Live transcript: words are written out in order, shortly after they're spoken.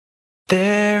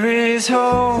is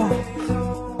hope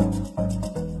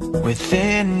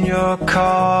within your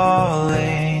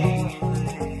calling.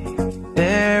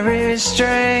 There is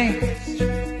strength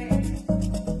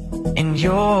in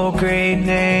your great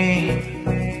name.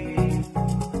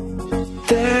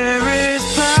 There is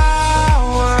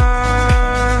power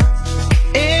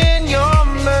in your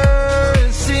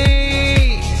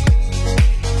mercy.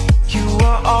 You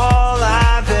are all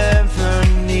I've ever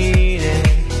needed.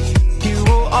 You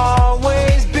will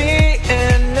always be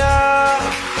enough.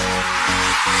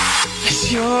 'Cause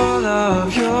your love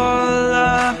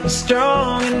is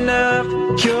strong enough.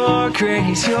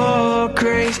 Your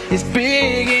grace is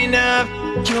big enough.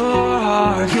 Your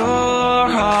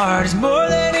heart is more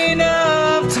than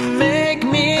enough to make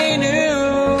me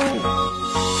new.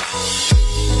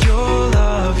 Your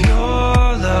love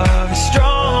is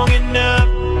strong enough.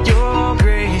 Your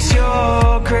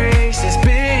grace is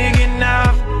big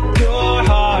enough. Your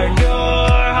heart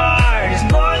is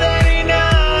more than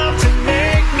enough to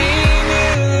make me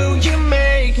new. You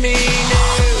make me new.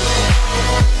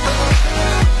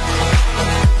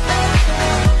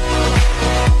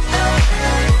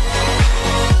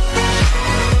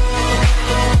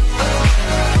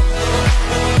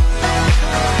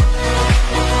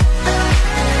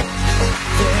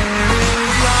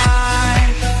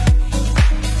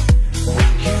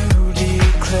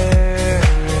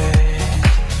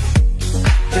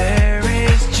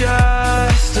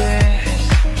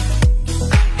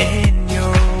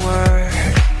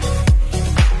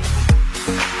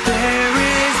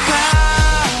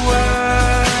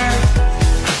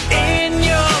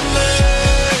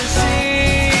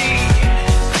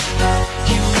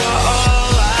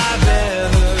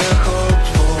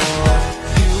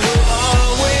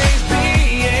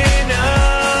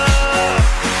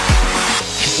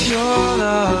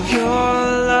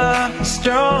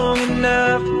 Strong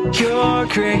enough. Your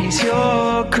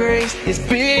grace is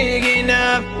big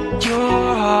enough.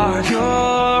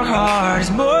 Your heart is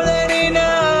more than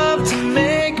enough to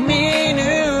make me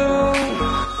new.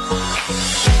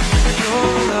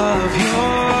 Your love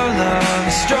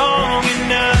is strong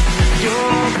enough.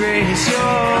 Your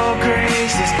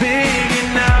grace is big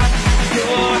enough.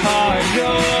 Your heart is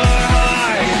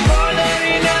more than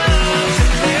enough to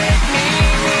make me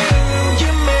new.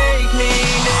 You make me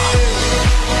new.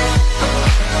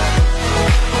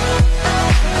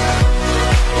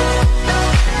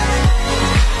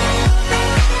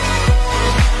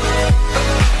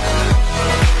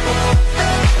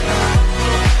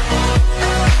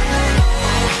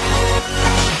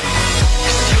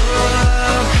 Your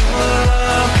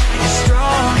love is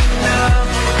strong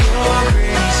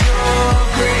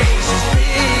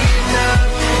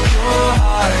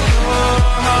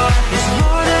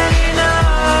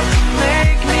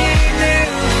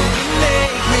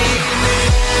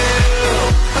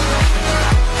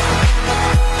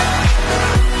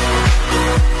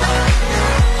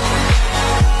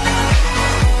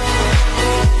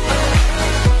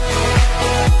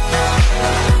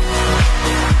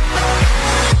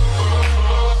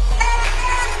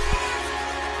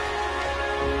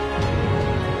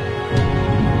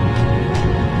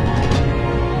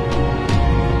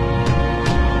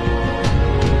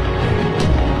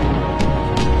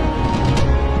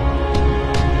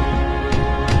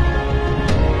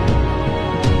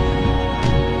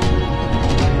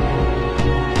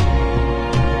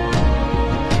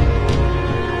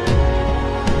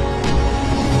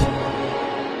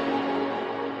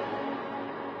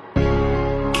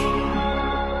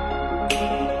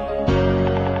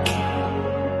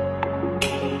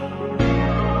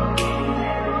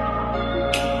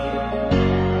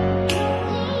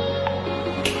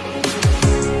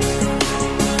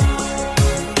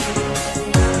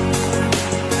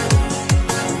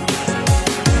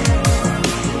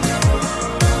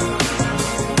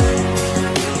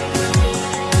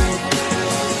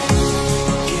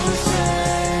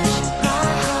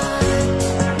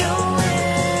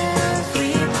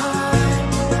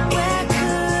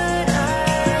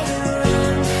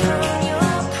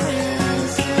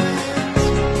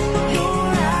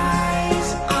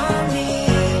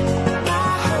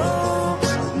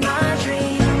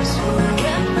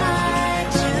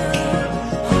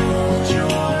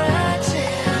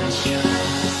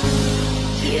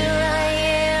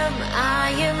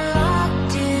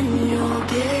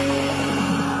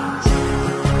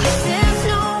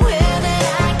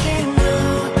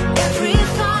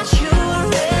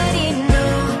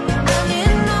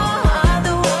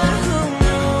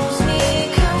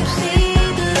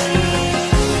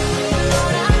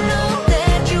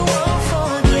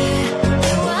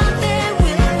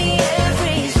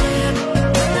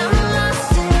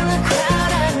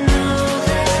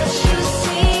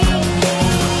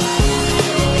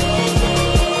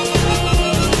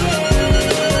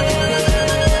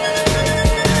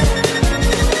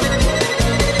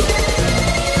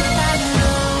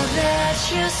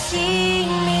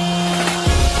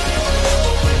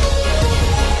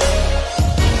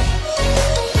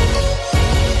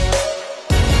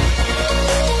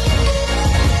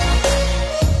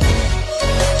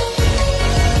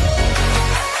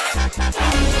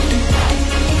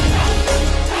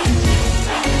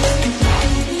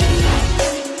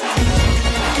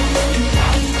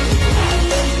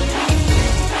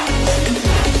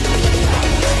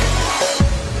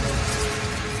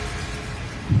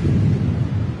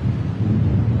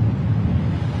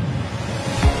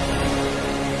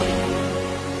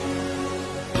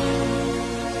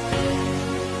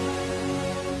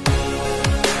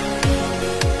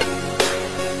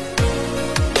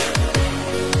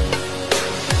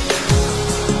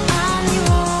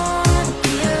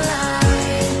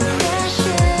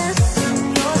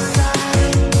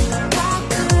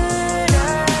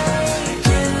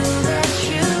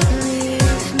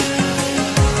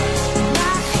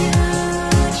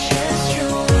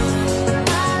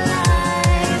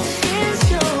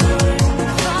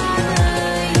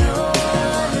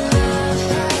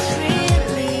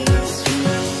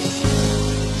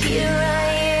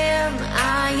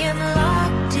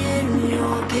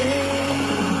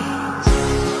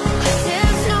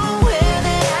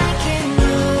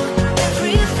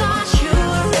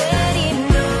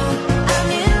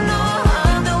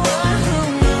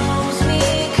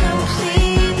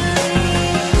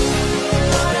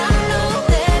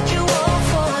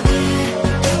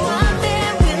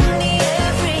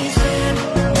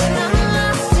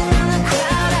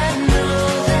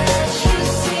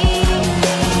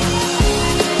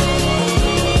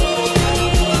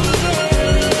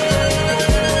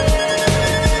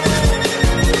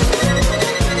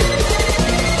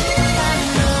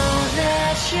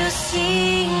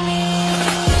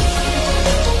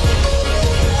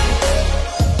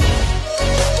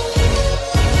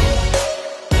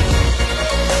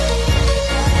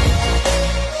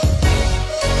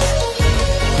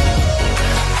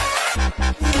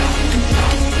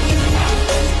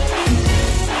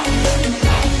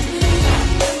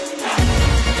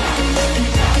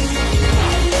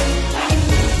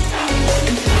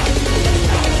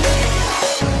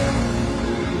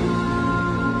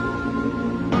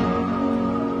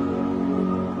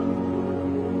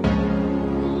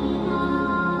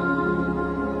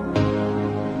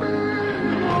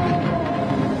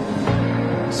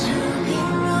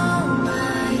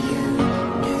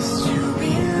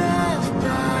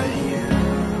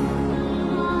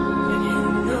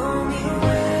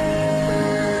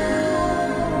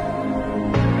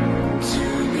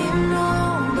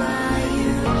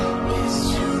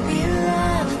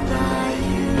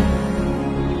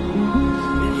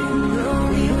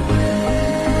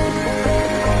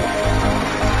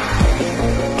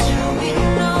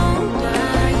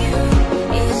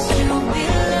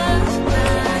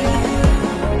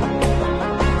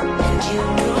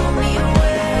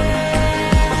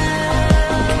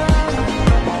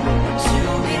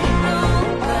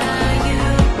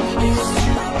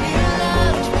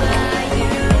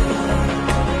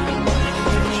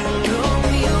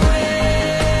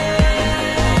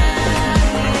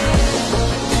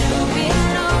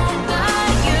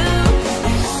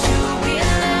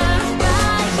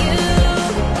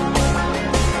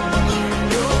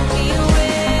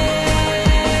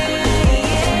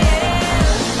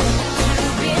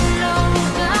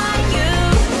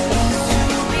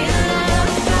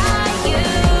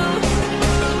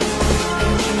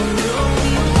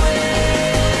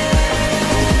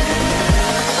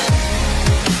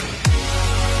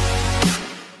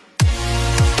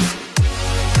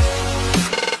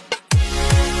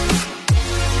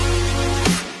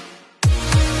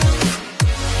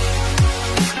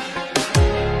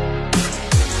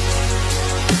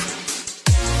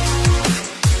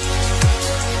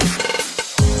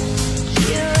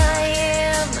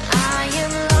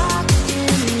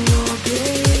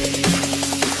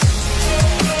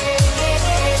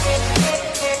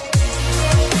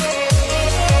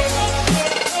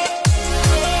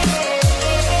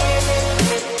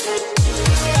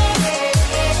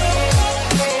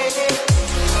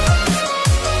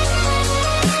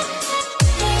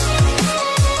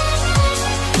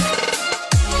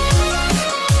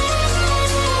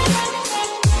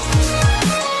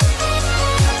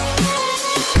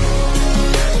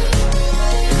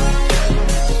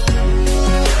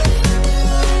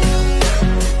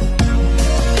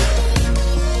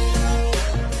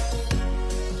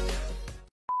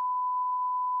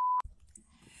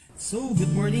So,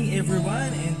 good morning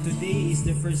everyone, and today is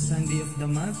the first Sunday of the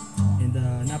month, and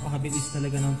napakabilis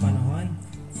talaga ng panahon.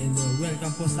 And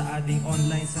welcome po sa ating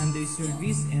online Sunday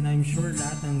service, and I'm sure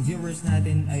lahat ng viewers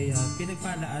natin ay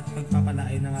pinagpala at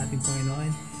pagpapalain ng ating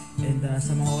Panginoon. And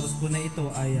sa mga oras po na ito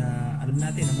ay alam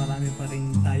natin na marami pa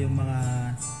rin tayong mga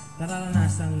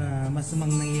nararanasang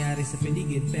masamang nangyayari sa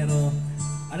paligid, pero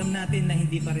alam natin na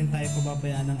hindi pa rin tayo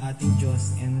pababayaan ng ating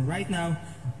Diyos. And right now,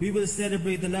 we will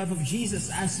celebrate the love of Jesus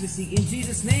as we sing in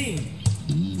Jesus' name.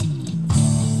 Come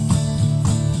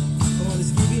on,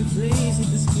 let's give Him praise in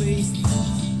this place.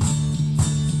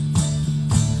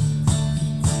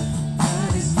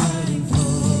 God is fighting for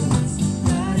us.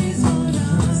 God is on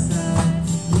our side.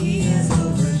 He has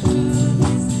overcome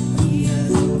us. He has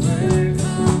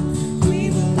overcome. We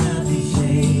will not be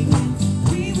shaken.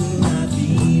 We will not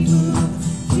be moved.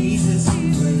 Jesus,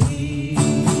 you believe.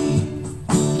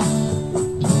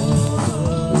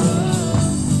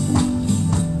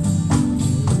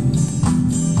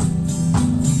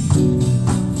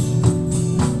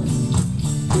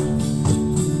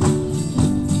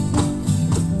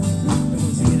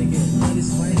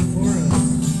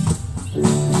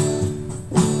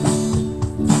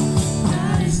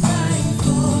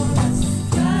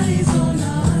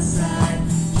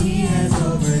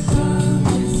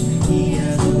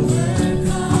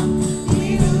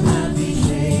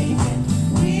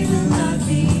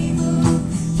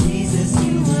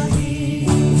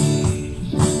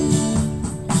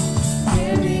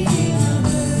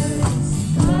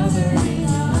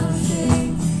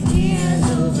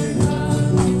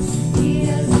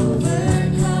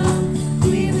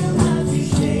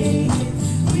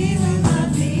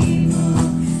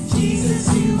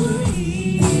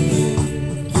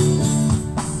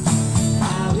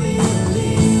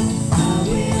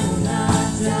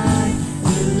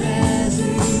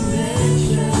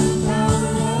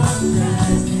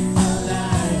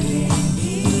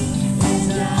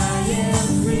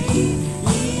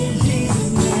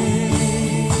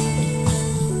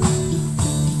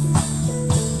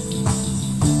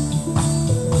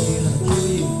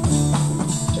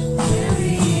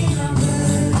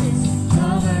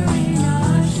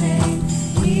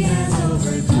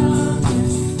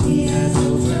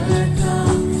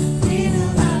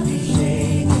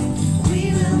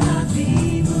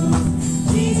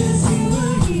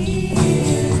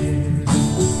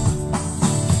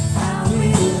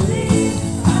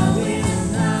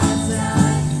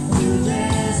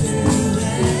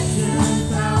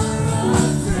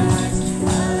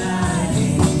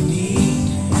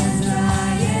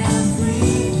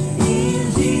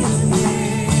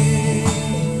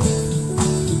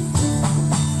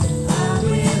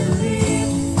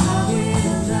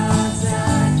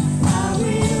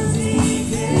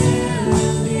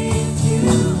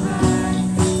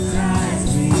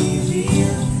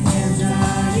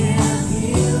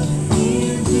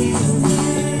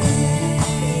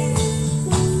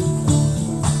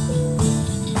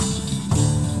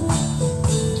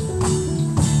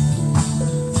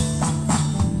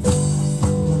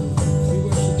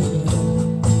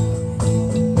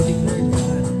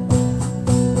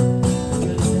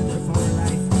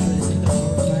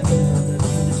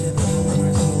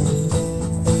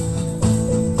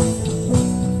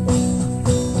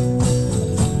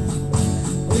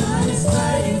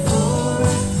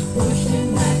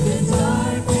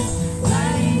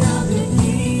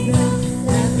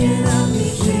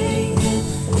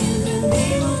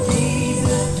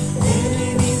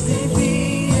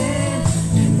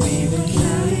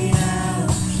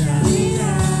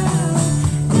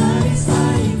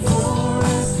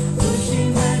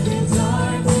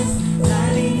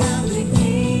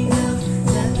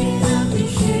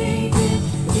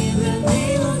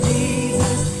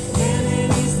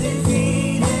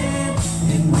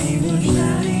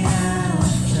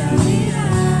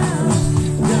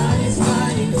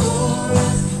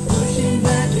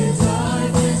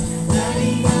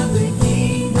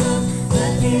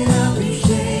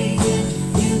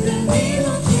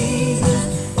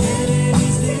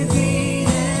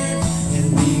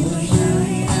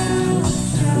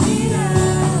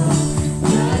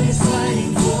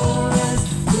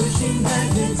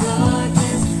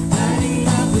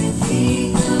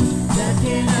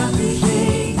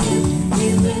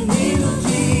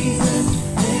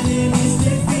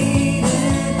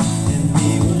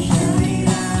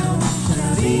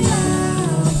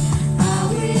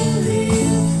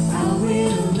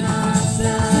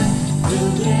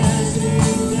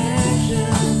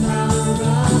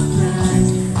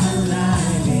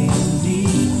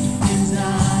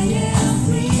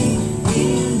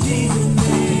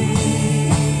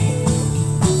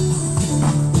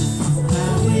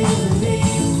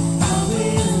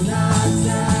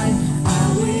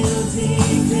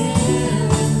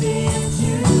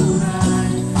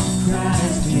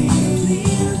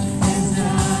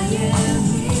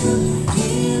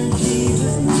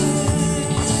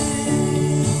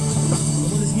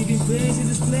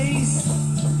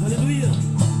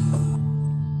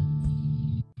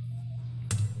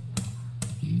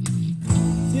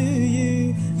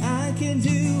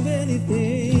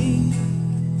 anything.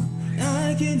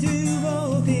 I can do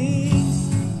all things,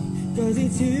 'cause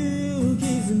it's you who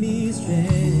gives me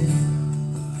strength.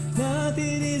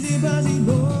 Nothing is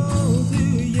impossible to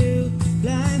you.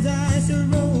 Blind eyes are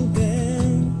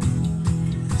open,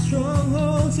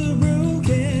 strongholds are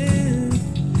broken.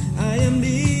 I am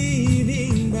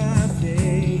living by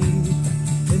faith,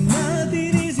 and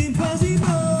nothing is impossible.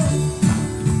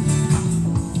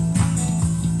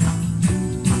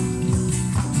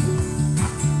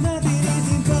 Nothing is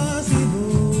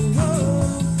impossible. Oh,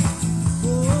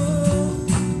 oh.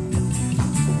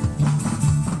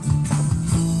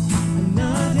 I'm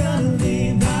not gonna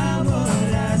live by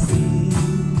what I see.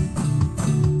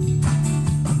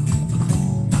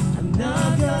 I'm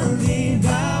not gonna live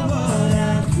by what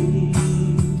I feel.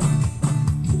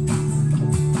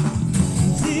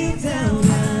 Deep down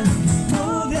I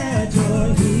know that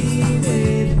you're here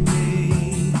with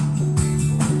me.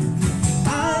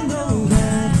 I know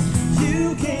that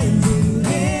you can do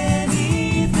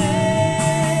anything.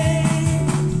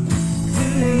 To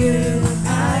you,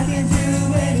 I can do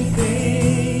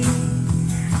anything.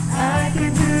 I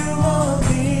can do all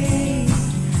things,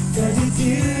 'cause it's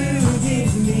you who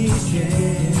gives me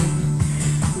strength.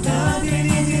 Nothing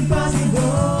is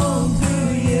impossible to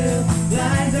you.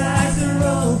 Blind eyes are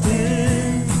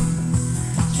open,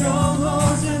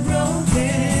 strongholds are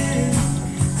broken.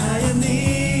 I am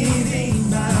living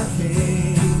by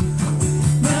faith.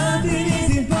 Nothing is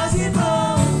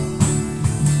impossible.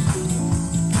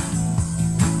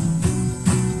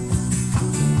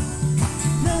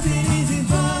 Nothing is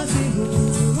impossible.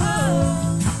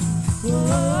 Oh,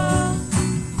 oh.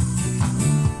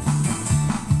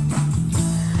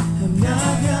 I'm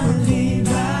not gonna live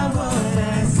by what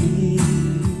I see.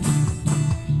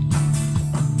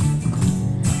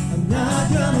 I'm not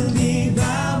gonna live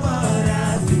by what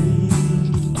I feel.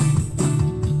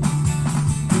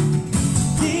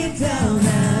 Deep down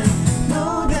I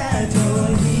know that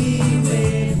you're here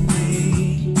with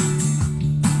me.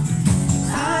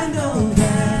 I know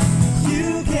that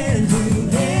you can do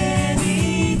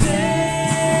anything.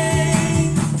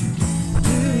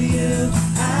 To you,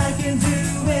 I can do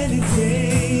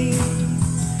anything.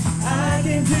 I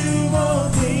can do all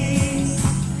things,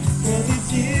 'cause it's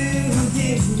you who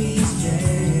gives me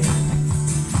strength.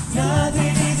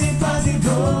 Nothing is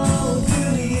impossible to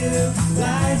you.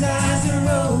 Blind eyes are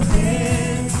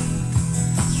open,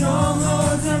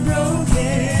 strongholds are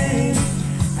broken.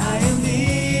 I am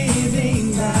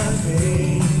living by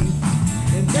faith,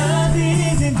 and nothing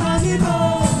is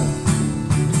impossible.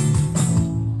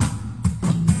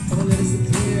 Come on, let us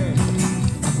declare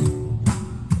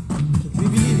that we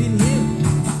believe in Him.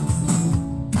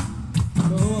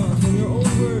 Go on, from your own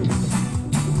words.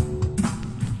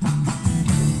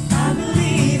 I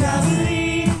believe, I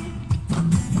believe,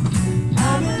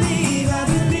 I believe, I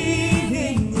believe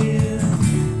in you.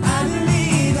 I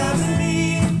believe, I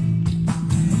believe,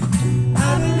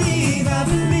 I believe, I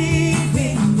believe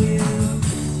in you.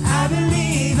 I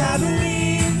believe, I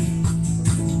believe,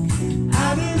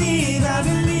 I believe, I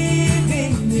believe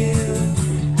in you.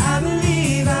 I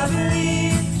believe, I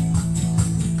believe,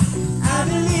 I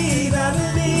believe, I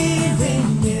believe in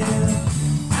you.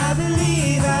 I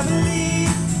believe, I believe,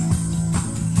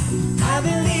 I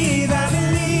believe, I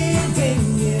believe in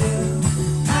you.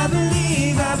 I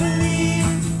believe, I believe,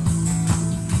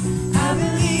 I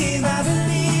believe, I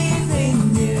believe in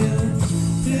you.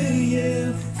 To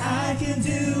you, I can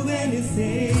do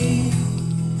anything.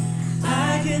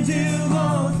 I can do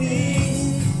all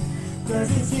things, 'cause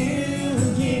it's you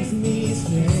who gives me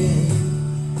strength.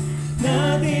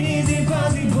 Nothing is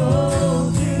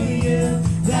impossible to you.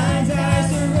 Blind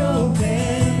eyes are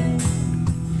open,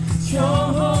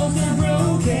 strongholds are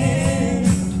broken.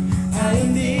 I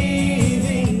am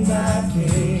living by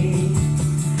faith.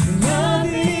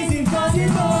 Nothing is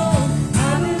impossible.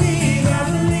 I believe, I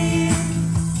believe,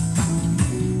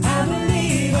 I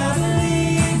believe, I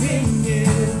believe in you.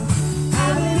 I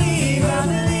believe, I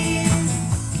believe,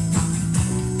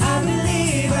 I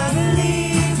believe, I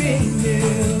believe in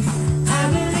you. I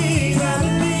believe, I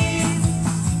believe,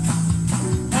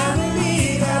 I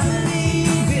believe, I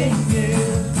believe in you.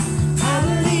 I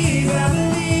believe, I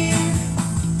believe,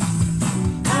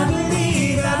 I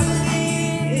believe, I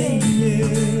believe in you.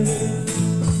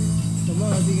 Come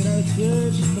on, sing it out,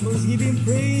 church. Come on, let's give Him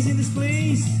praise in this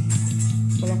place.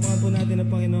 Palakpakan po natin ang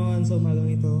Panginoon sa umagang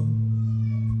ito.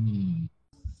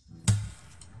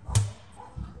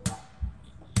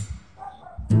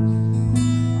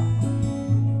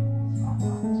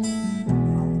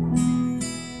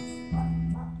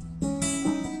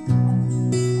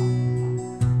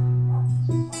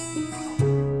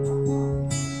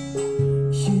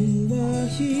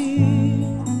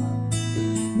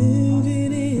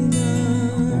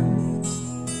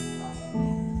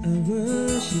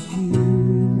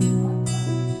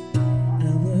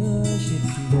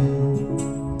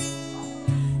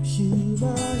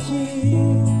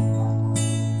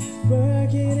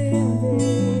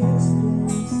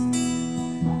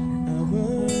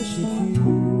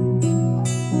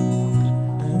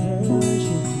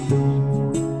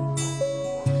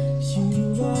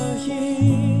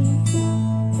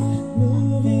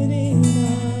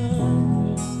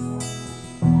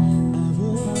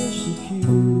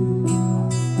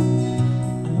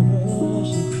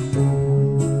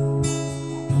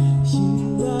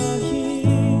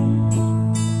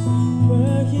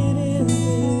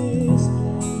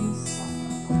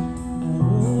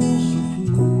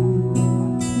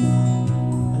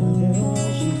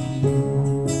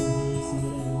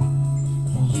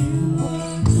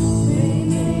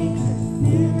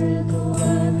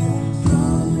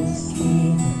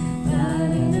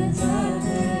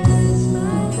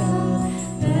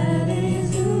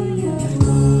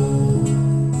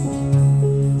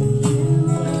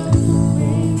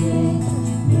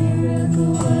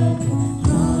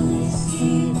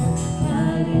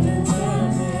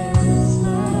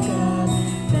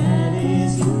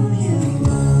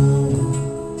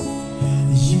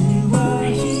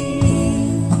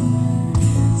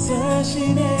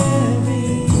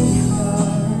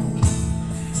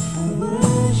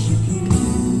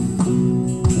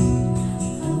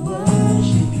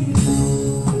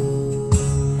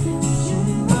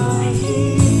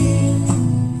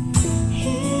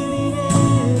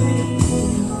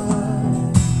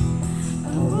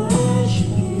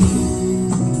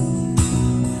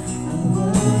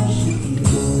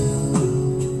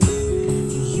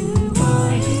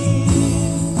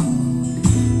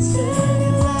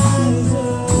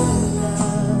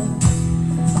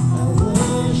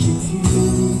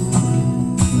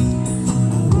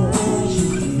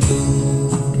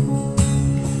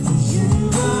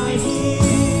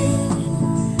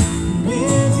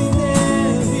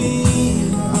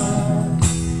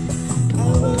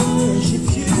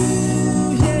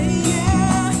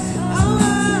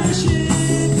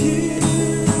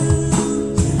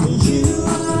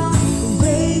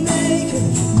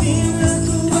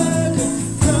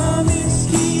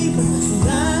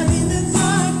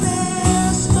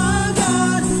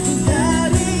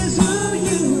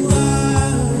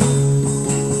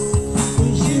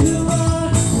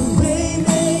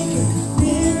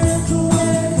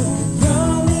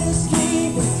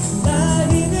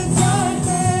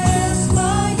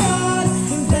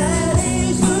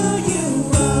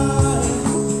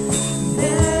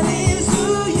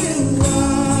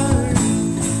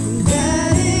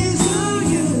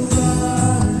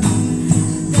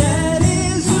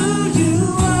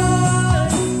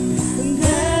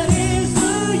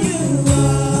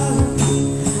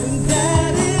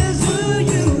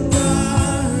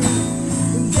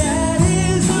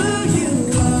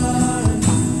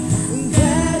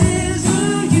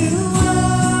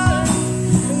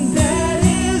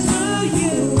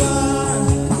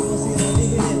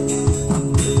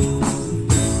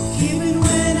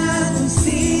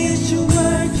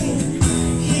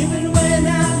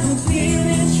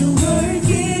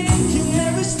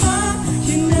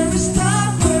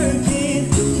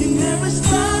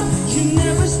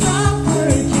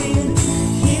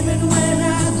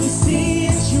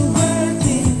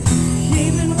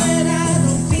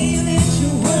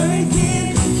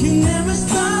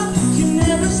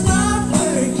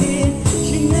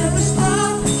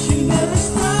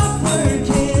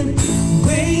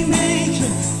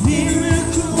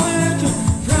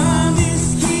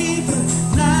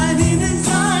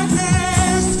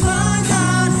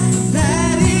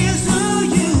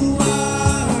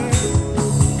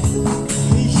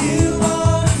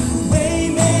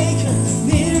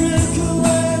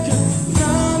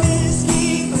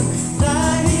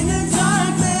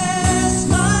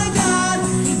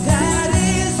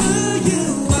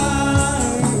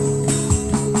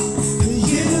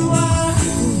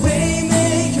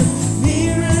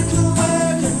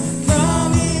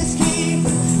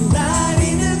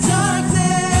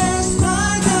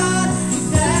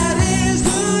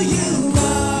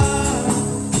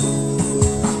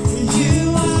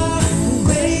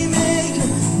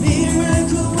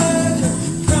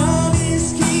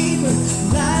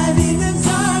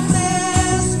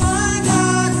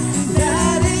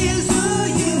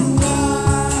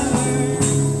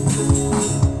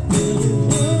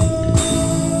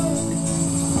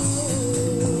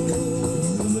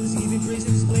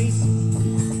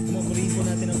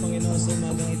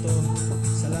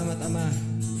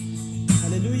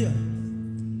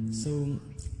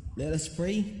 Let us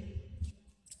pray.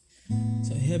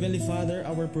 So, Heavenly Father,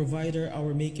 our provider,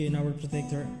 our maker, and our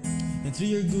protector, and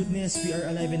through your goodness, we are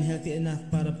alive and healthy enough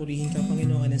para purihin ka,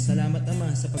 Panginoon. And salamat,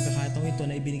 Ama, sa pagkakataong ito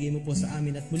na ibinigay mo po sa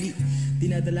amin. At muli,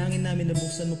 dinadalangin namin na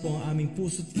buksan mo po ang aming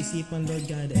puso't isipan, Lord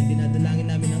God. And dinadalangin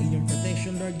namin ang inyong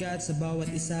protection, Lord God, sa bawat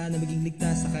isa na maging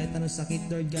ligtas sa kahit anong sakit,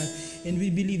 Lord God. And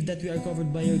we believe that we are covered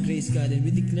by your grace, God. And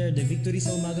we declare the victory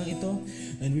sa umagang ito.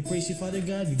 And we praise you, Father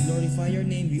God. We glorify your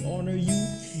name. We honor you.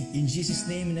 In Jesus'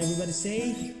 name, and everybody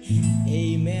say,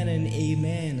 Amen and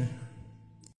Amen.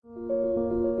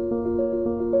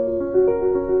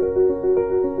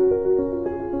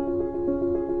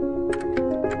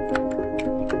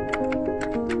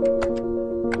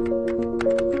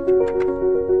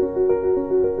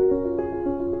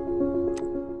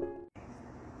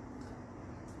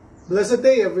 Blessed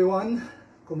day everyone!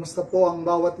 Kumusta po ang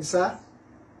bawat isa?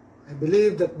 I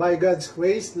believe that by God's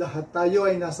grace, lahat tayo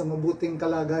ay nasa mabuting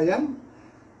kalagayan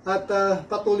at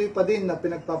patuloy pa din na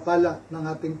pinagpapala ng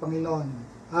ating Panginoon.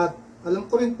 At alam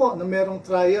ko rin po na merong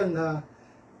trial na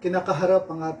kinakaharap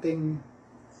ang ating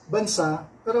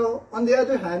bansa, pero on the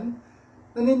other hand,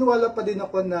 naniniwala pa din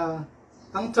ako na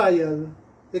ang trial,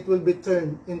 it will be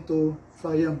turned into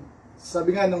triumph.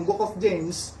 Sabi nga ng Book of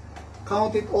James,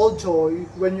 count it all joy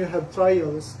when you have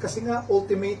trials, kasi nga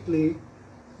ultimately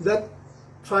that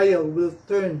trial will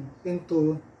turn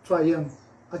into triumph.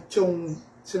 At yung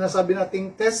sinasabi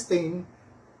nating testing,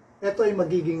 ito ay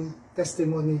magiging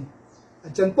testimony.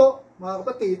 At yan po, mga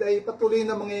kapatid, ay patuloy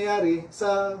na mangyayari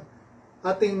sa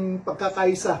ating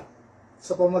pagkakaisa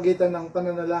sa pamagitan ng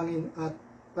pananalangin at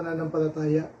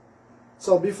pananampalataya.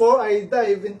 So before I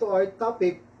dive into our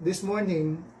topic this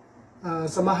morning,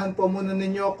 samahan po muna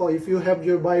ninyo ako, if you have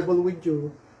your Bible with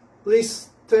you, please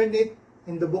turn it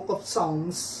in the book of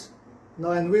Psalms.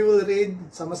 No, and we will read,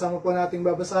 sama-sama po nating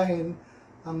babasahin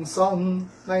ang Psalm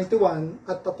 91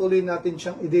 at patuloy natin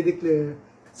siyang i-declare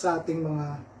sa ating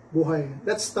mga buhay.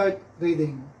 Let's start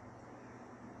reading.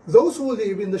 Those who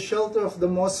live in the shelter of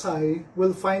the Most High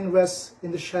will find rest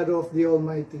in the shadow of the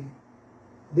Almighty.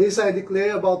 This I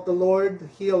declare about the Lord,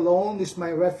 He alone is my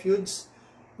refuge,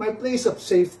 my place of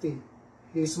safety.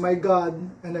 He is my God,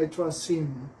 and I trust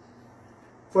Him.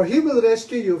 For He will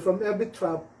rescue you from every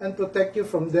trap and protect you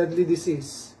from deadly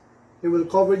disease. He will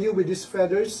cover you with His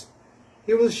feathers.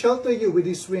 He will shelter you with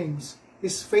His wings.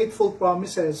 His faithful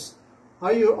promises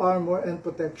are your armor and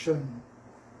protection.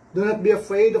 Do not be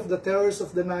afraid of the terrors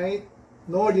of the night,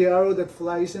 nor the arrow that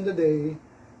flies in the day.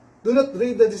 Do not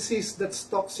dread the disease that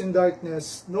stalks in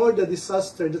darkness, nor the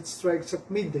disaster that strikes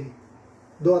at midday.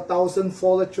 Though 1,000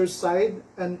 fall at your side,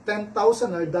 and 10,000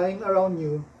 are dying around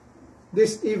you,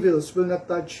 these evils will not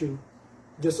touch you.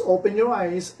 Just open your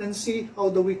eyes and see how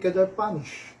the wicked are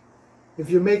punished. If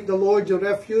you make the Lord your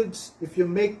refuge, if you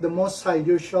make the Most High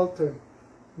your shelter,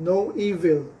 no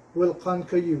evil will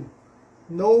conquer you.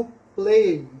 No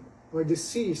plague or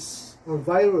disease or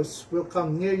virus will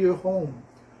come near your home.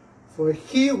 For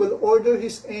He will order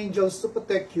His angels to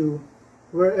protect you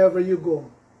wherever you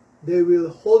go. They will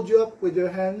hold you up with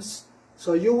their hands,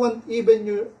 so you won't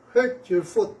even hurt your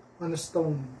foot on a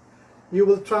stone. You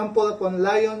will trample upon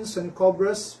lions and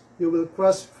cobras. You will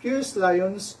crush fierce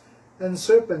lions and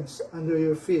serpents under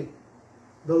your feet.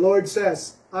 The Lord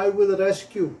says, I will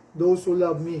rescue those who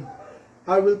love me.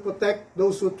 I will protect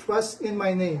those who trust in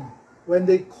my name. When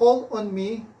they call on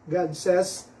me, God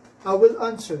says, I will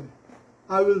answer.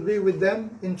 I will be with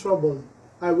them in trouble.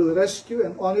 I will rescue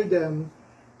and honor them.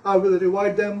 I will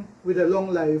reward them with a long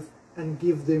life and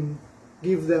give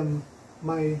them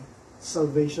my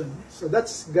salvation. So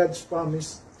that's God's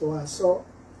promise to us. So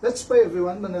let's pray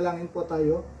everyone. Manalangin po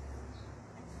tayo.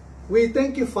 We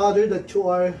thank you, Father, that you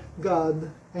are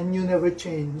God and you never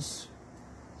change.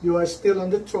 You are still on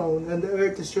the throne and the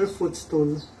earth is your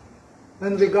footstool.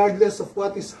 And regardless of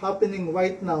what is happening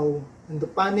right now and the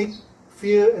panic,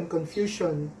 fear, and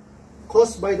confusion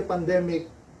caused by the pandemic,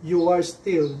 you are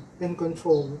still in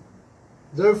control.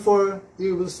 Therefore, we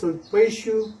will still praise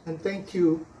you and thank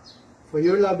you for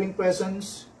your loving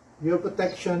presence, your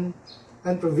protection,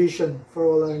 and provision for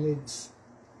all our needs.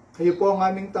 Kayo po ang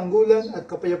aming tanggulan at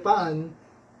kapayapaan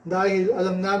dahil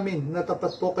alam namin na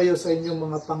tapat po kayo sa inyong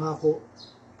mga pangako.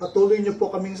 Patuloy niyo po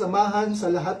kaming samahan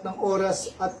sa lahat ng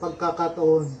oras at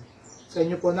pagkakataon. Sa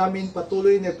inyo po namin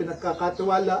patuloy na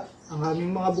pinagkakatiwala ang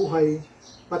aming mga buhay,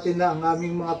 pati na ang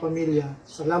aming mga pamilya.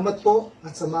 Salamat po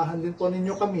at samahan din po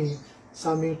ninyo kami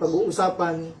sa aming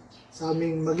pag-uusapan, sa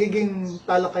aming magiging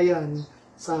talakayan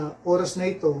sa oras na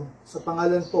ito, sa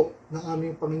pangalan po ng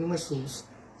aming Panginoong Hesus.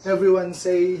 Everyone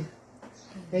say,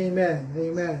 Amen.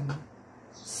 Amen.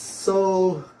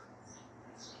 So,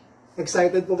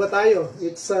 Excited po ba tayo?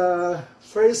 It's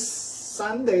first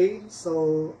Sunday,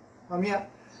 so mamaya,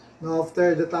 no,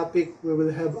 after the topic, we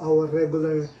will have our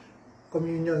regular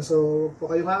communion. So,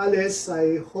 po kayo maalis,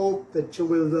 I hope that you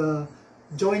will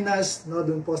join us, no,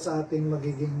 dun po sa ating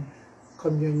magiging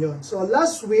communion. So,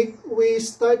 last week, we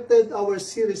started our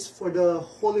series for the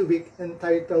Holy Week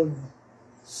entitled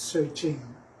Searching.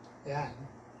 Ayan.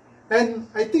 And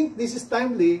I think this is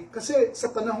timely kasi sa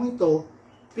panahon ito,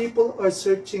 people are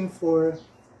searching for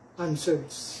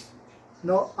answers.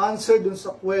 No, answer dun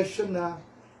sa question na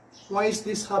why is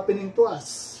this happening to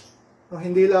us? No,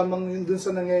 hindi lamang yun dun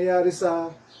sa nangyayari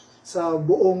sa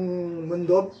buong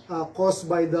mundo caused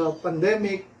by the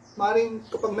pandemic. Maring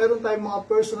kapag meron tayong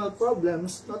mga personal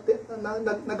problems,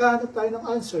 naghahanap tayo ng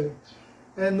answer.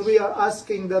 And we are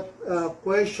asking that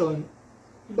question,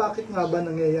 bakit nga ba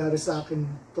nangyayari sa akin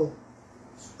to?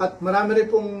 At marami rin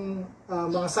pong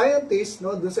mga scientists,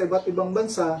 no, dun sa iba't ibang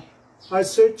bansa are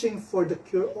searching for the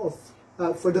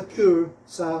cure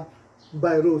sa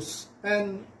virus.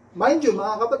 And mind you,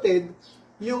 mga kapatid,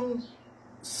 yung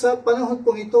sa panahon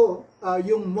pong ito,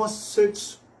 yung most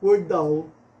searched word daw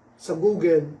sa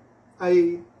Google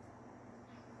ay,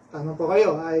 tama po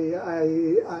kayo,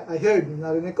 I heard,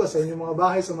 narinig ko sa inyong mga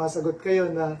bahay, sumasagot kayo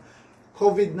na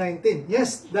COVID-19.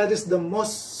 Yes, that is the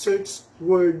most searched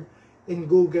word in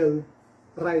Google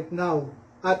right now.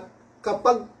 At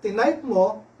kapag tinype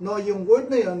mo, no, yung word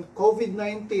na yun,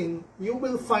 COVID-19, you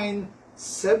will find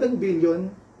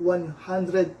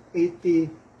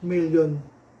 7,180,000,000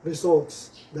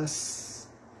 results. That's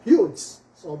huge.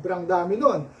 Sobrang dami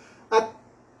nun. At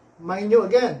mind nyo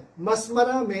again, mas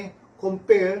marami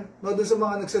compare, no, dun sa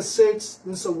mga nagsasearch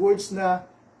dun sa words na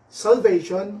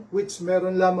salvation, which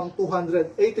meron lamang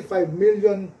 285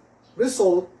 million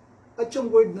result, at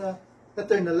yung word na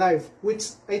eternal life,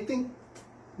 which I think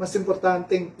mas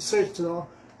importanteng search, no,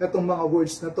 itong mga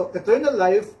words na to. Eternal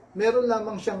life, meron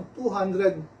lamang siyang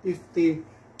 250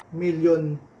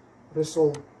 million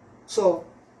result. So,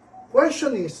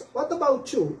 question is, what about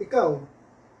you? Ikaw,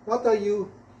 what are you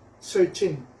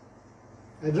searching?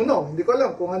 I don't know, hindi ko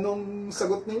alam kung anong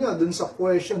sagot niyo dun sa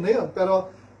question na yun.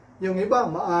 Pero, yung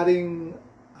iba, maaring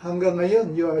hanggang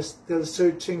ngayon, you are still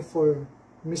searching for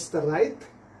Mr. Right?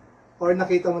 Or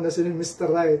nakita mo na si Mr.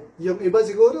 Right. Yung iba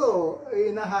siguro,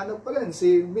 hinahanap pa rin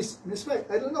si Miss Right.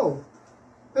 I don't know.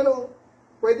 Pero,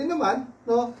 pwede naman,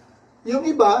 no? Yung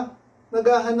iba,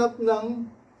 naghahanap ng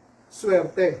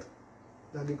swerte.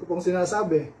 Lagi ko pong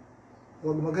sinasabi,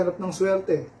 huwag maghanap ng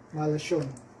swerte. Malas yun.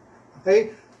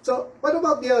 Okay? So, what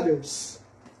about the others?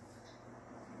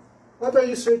 What are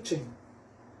you searching?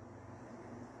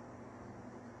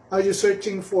 Are you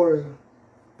searching for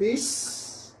peace?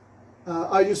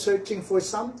 Are you searching for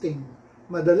something?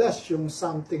 Madalas yung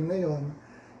something na yon,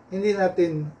 hindi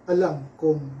natin alam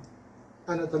kung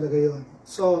ano talaga yon.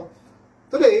 So,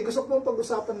 today, gusto kong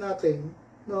pag-usapan natin,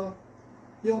 no,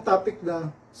 yung topic na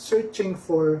searching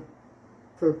for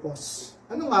purpose.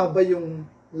 Ano nga ba yung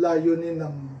layunin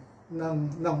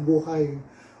ng buhay?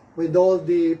 With all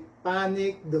the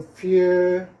panic, the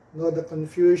fear, no, the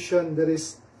confusion that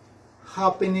is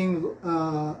happening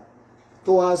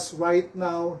to us right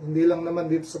now, hindi lang naman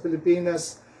dito sa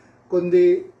Pilipinas,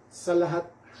 kundi sa lahat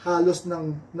halos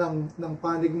ng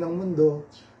panig ng mundo.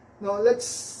 No,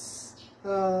 let's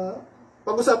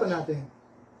pag-usapan natin,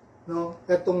 no,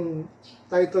 etong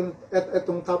title,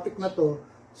 etong topic na to,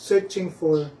 searching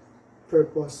for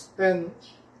purpose. And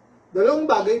dalawang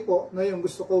bagay po na yung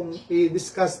gusto kong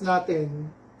i-discuss natin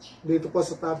dito po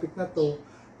sa topic na to.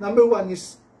 Number one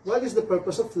is, what is the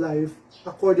purpose of life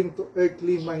according to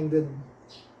earthly-minded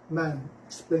man?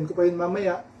 Explain ko pa yun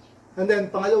mamaya. And then,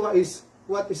 pangalawa is,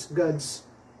 what is God's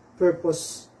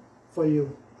purpose for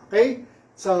you? Okay?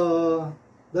 So,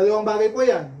 dalawang bagay po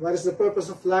yan. What is the purpose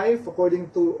of life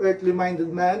according to earthly-minded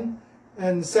man?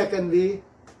 And secondly,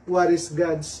 what is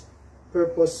God's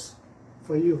purpose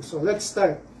for you? So, let's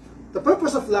start. The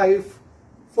purpose of life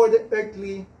for the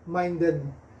earthly-minded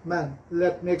man.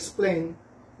 Let me explain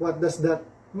what does that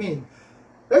mean.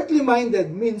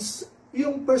 Earthly-minded means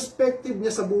yung perspective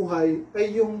niya sa buhay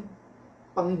ay yung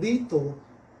pang dito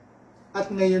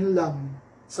at ngayon lang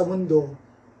sa mundo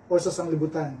o sa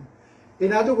sanglibutan.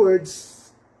 In other words,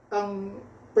 ang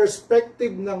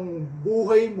perspective ng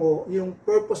buhay mo, yung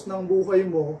purpose ng buhay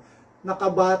mo,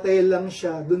 nakabatay lang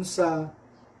siya dun sa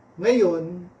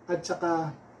ngayon at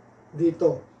saka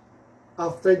dito.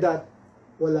 After that,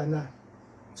 wala na.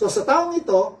 So sa taong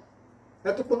ito,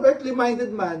 ito pong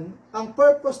earthly-minded man, ang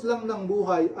purpose lang ng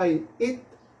buhay ay eat,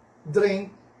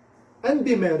 drink, and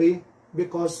be merry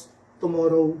because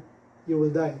tomorrow you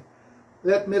will die.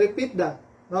 Let me repeat that.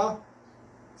 No?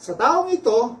 Sa taong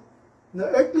ito, na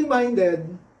earthly minded,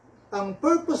 ang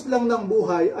purpose lang ng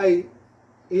buhay ay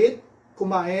eat,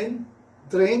 kumain,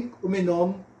 drink,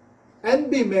 uminom,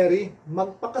 and be merry,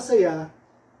 magpakasaya,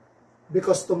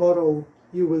 because tomorrow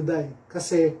you will die.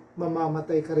 Kasi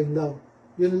mamamatay ka rin daw.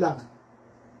 Yun lang.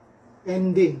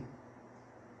 Ending.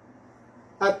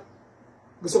 At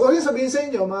gusto ko rin sabihin sa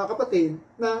inyo, mga kapatid,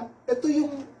 na ito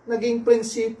yung naging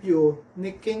prinsipyo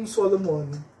ni King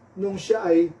Solomon nung siya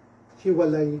ay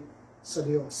hiwalay sa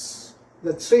Diyos.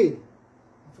 Let's read.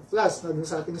 Flash na dun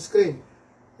sa ating screen.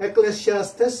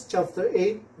 Ecclesiastes chapter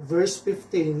 8 verse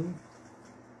 15.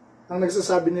 Ang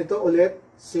nagsasabi nito ulit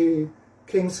si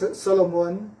King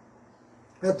Solomon.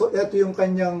 Ito yung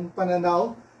kanyang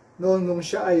pananaw nung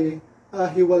siya ay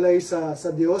hiwalay sa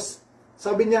Diyos.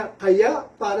 Sabi niya, kaya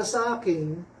para sa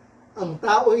akin, ang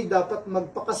tao'y dapat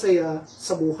magpakasaya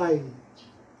sa buhay.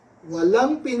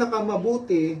 Walang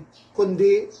pinakamabuti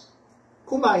kundi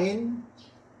kumain,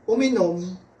 uminom,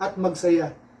 at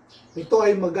magsaya. Ito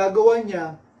ay magagawa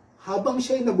niya habang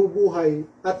siya ay nabubuhay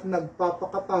at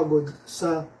nagpapakapagod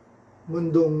sa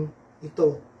mundong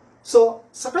ito. So,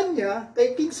 sa kanya,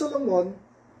 kay King Solomon,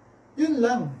 yun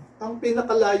lang ang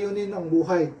pinakalayunin ng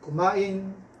buhay.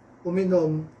 Kumain,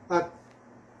 uminom, at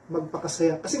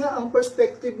magpakasaya. Kasi nga, ang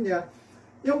perspective niya,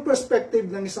 yung perspective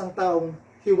ng isang taong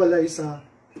hiwalay sa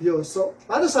Diyos. So,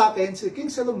 para sa akin, si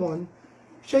King Solomon,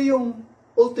 siya yung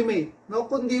ultimate, no?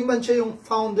 Kundi man siya yung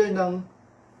founder ng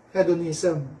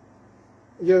hedonism.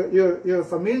 You're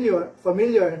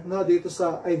familiar no, dito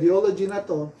sa ideology na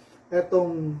to,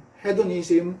 etong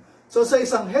hedonism. So sa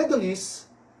isang hedonist,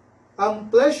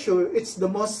 ang pleasure, it's the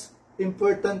most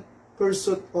important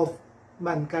pursuit of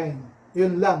mankind.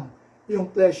 Yun lang,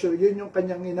 yung pleasure, yun yung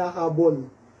kanyang hinahabol.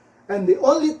 And the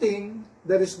only thing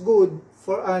that is good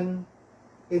for an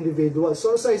individual.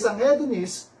 So sa isang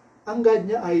hedonist, ang God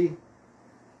niya ay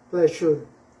pleasure.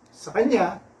 Sa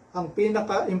kanya, ang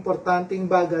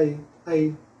pinaka-importanting bagay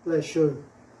ay pleasure.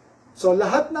 So,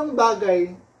 lahat ng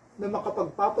bagay na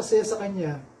makapagpapasaya sa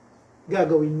kanya,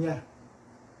 gagawin niya.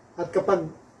 At kapag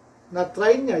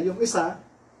na-try niya yung isa,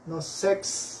 no, sex,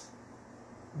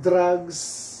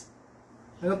 drugs,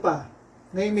 ano pa,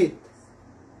 name it.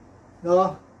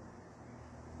 No?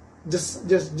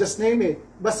 Just name it.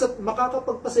 Basta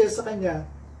makakapagpasaya sa kanya,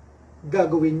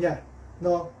 gagawin niya.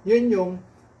 No? Yun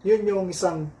yung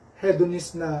isang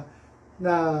hedonist na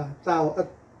tao. At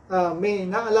may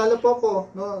naalala po ako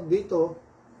no dito,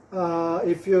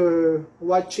 if you're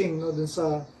watching no dun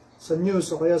sa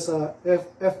news o kaya sa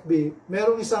FB,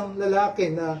 merong isang lalaki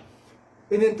na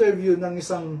in-interview ng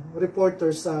isang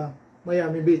reporter sa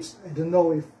Miami Beach. I don't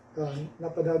know if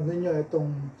napanood niyo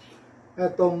itong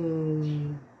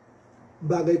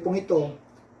bagay pong ito,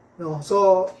 no.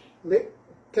 So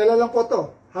kailan lang po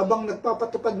to, habang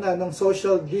nagpapatupad na ng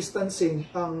social distancing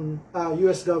ang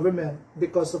US government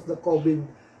because of the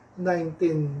COVID-19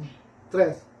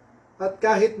 threat. At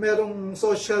kahit merong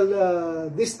social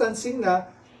distancing na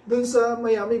dun sa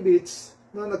Miami Beach,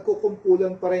 no,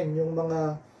 nagkukumpulan pa rin yung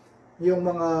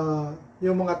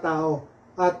mga tao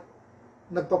at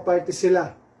nagpa-party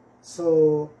sila.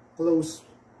 So close,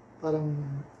 parang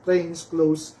trains,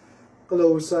 close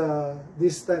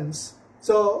distance.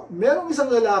 So, merong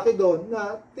isang lalaki doon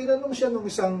na tinanong siya ng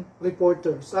isang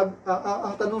reporter.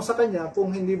 Ang tanong sa kanya kung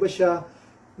hindi ba siya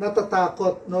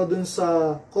natatakot no dun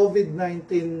sa COVID-19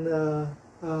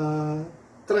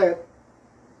 threat.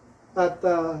 At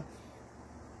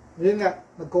yun nga,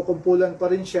 nagkukumpulan pa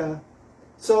rin siya.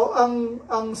 So,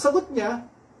 ang sagot niya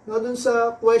no dun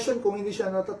sa question kung hindi siya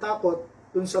natatakot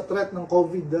dun sa threat ng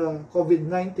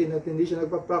COVID-19 at hindi sila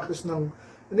nagpa-practice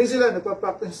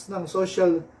ng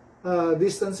social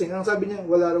distancing. Ang sabi niya,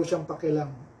 wala raw siyang pakialam.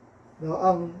 No,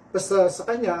 basta sa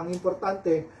kanya, ang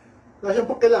importante, wala siyang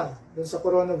pakialam dun sa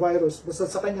coronavirus. Basta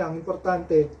sa kanya, ang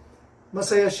importante,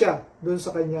 masaya siya dun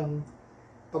sa kanyang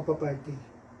pagpaparty.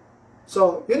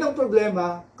 So, yun ang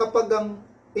problema kapag ang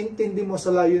intindi mo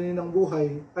sa layunin ng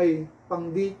buhay ay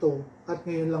pang dito at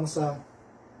ngayon lang sa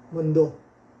mundo.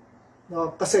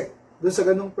 No, kasi dun sa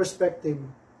ganung perspective,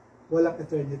 walang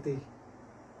eternity.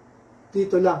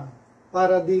 Dito lang.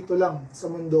 Para dito lang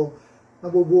sa mundo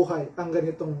nabubuhay ang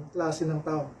ganitong klase ng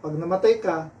tao. Pag namatay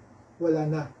ka, wala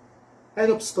na.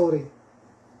 End of story.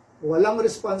 Walang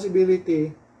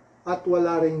responsibility at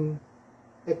wala ring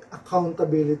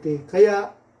accountability.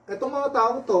 Kaya, itong mga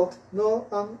tao to, no,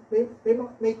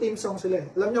 may theme song sila.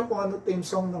 Alam niyo kung ano theme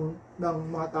song ng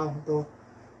mga tao to?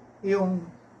 Yung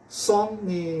song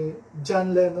ni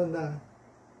John Lennon na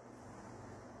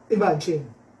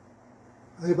Imagine.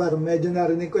 Ay, parang medyo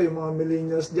narinig ko yung mga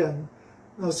millennials dyan.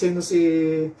 No, sino si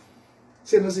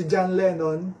sino si John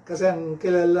Lennon, kasi ang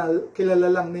kilala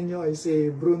lang ninyo ay si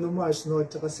Bruno Mars, no?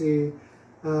 At saka si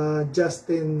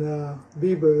Justin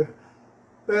Bieber.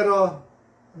 Pero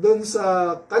doon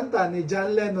sa kanta ni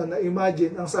John Lennon na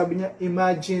Imagine, ang sabi niya,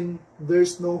 imagine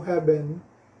there's no heaven,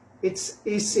 it's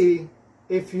easy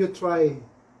if you try.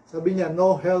 Sabi niya,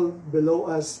 no hell below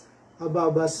us,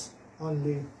 above us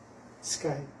only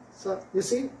sky. So, you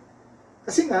see?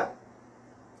 Kasi nga,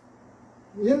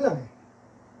 yun lang eh.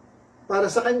 Para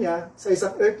sa kanya, sa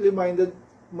isang earthly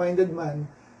minded man,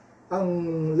 ang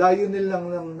layunin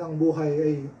lang ng buhay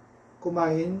ay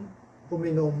kumain,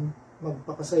 uminom,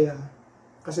 magpakasaya,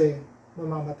 kasi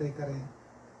mamamatay ka rin.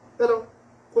 Pero,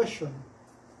 question,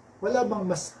 wala bang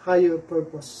mas higher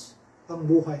purpose ang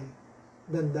buhay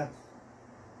than that?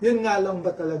 Yun nga lang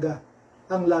ba talaga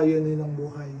ang layunin ng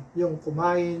buhay? Yung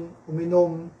kumain,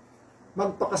 uminom,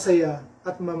 magpakasaya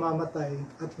at mamamatay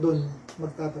at doon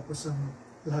magtatapos ang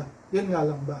lahat. Yun nga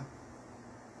lang ba?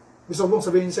 Gusto kong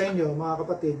sabihin sa inyo, mga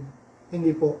kapatid,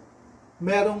 hindi po.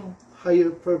 Merong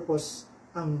higher purpose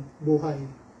ang buhay.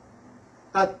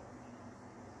 At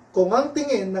kung ang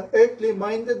tingin ng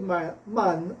earthly-minded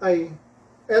man ay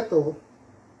eto,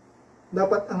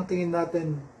 dapat ang tingin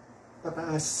natin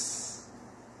pataas.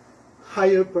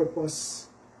 Higher purpose.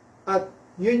 At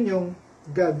yun yung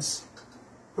God's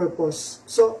purpose.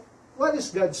 So, what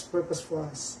is God's purpose for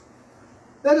us?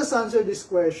 Let us answer this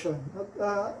question.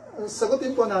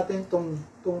 Sagutin po natin tong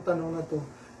tanong na to.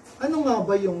 Ano nga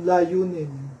ba yung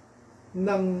layunin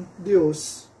ng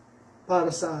Diyos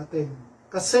para sa atin?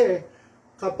 Kasi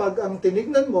kapag ang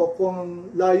tinignan mo, kung ang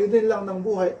layunin lang ng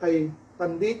buhay ay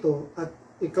pandito at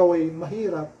ikaw ay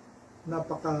mahirap,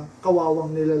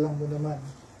 napakakawawang nilalang mo naman.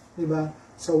 Diba?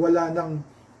 So wala nang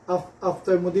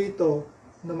after mo dito,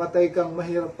 namatay kang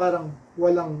mahirap, parang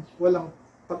walang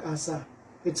pag-asa.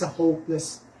 It's a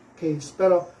hopeless case.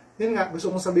 Pero yun nga, gusto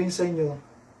kong sabihin sa inyo,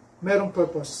 merong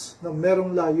purpose,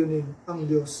 merong layunin ang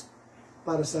Diyos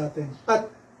para sa atin. At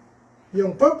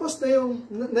yung purpose na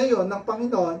yun ng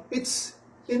Panginoon, it's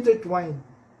intertwined.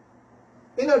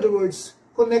 In other words,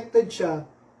 connected siya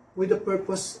with the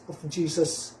purpose of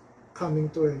Jesus coming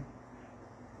to earth.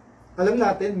 Alam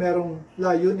natin, merong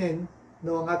layunin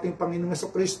ng ating Panginoong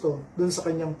Jesucristo dun sa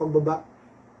kanyang pagbaba,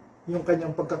 yung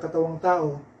kanyang pagkakatawang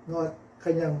tao, no, at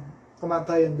kanyang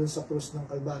kamatayan dun sa krus ng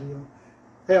Kalbaryo.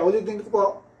 Kaya ulitin ko po,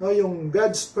 no, yung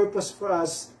God's purpose for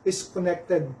us is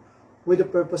connected with the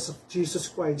purpose of Jesus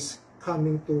Christ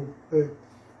coming to earth.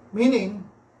 Meaning,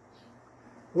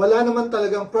 wala naman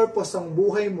talagang purpose ang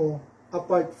buhay mo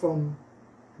apart from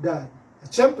God. At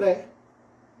syempre,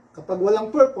 kapag walang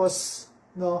purpose,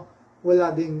 no, wala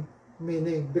ding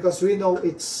meaning. Because we know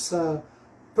it's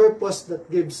purpose that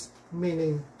gives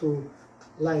meaning to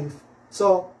life.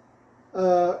 So,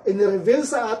 in-reveal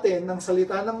sa atin ng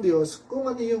salita ng Diyos kung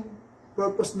ano yung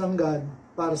purpose ng God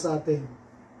para sa atin.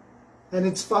 And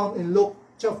it's found in Luke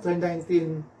chapter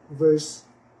 19 verse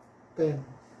 10.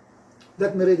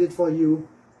 Let me read it for you.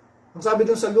 Ang sabi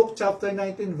dun sa Luke chapter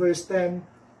 19 verse 10,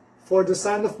 "For the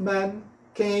Son of Man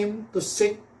came to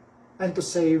seek and to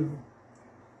save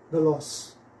the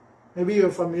lost." Maybe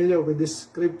you're familiar with this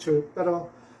scripture,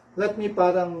 pero let me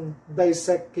parang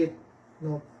dissect it,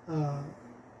 no,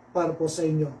 para po sa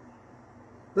inyo.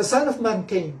 The Son of Man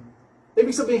came.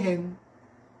 Ibig sabihin,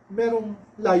 merong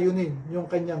layunin yung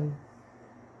kanyang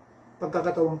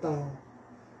pagkakatawang tao.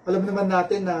 Alam naman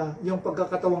natin na yung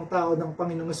pagkakatawang tao ng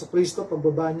Panginoong Jesucristo,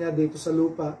 pagbaba niya dito sa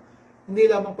lupa, hindi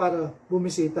lamang para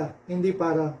bumisita, hindi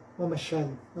para mamasyal.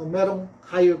 No, merong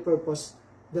higher purpose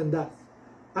than that.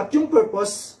 At yung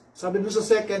purpose, sabi nyo sa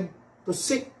second, to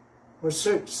seek or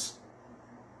search.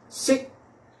 Seek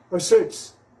or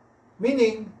search.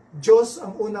 Meaning, Diyos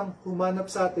ang unang humanap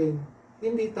sa atin,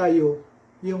 hindi tayo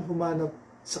yung humanap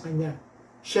sa Kanya.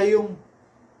 Siya yung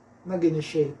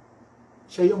nag-initiate.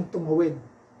 Siya yung tumawid,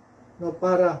 no,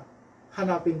 para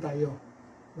hanapin tayo.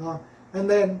 No? And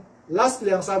then,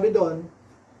 lastly, ang sabi doon,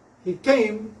 He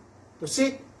came to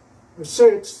seek or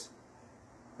search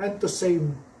and to save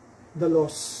the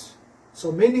lost. So,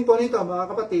 meaning po nito, mga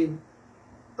kapatid,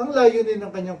 ang layunin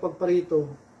ng kanyang pagparito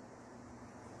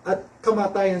at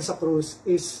kamatayan sa krus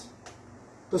is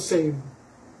to save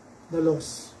the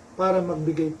lost, para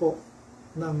magbigay po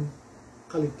ng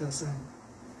kaligtasan.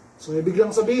 So, ibig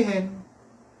lang sabihin,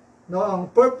 no,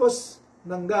 ang purpose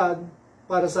ng God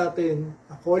para sa atin,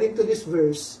 according to this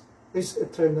verse, is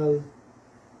eternal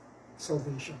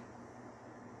salvation.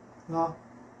 No?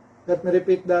 Let me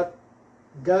repeat that.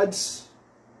 God's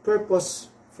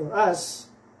purpose for us,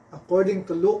 according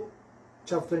to Luke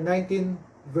chapter 19,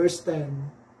 verse 10,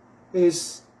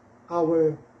 is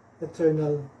our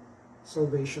eternal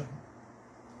salvation.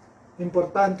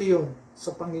 Importante yun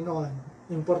sa Panginoon.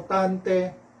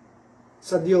 Importante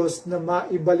sa Diyos na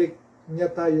maibalik niya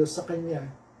tayo sa Kanya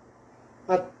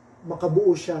at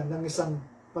makabuo siya ng isang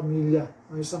pamilya,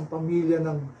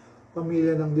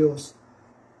 pamilya ng Diyos.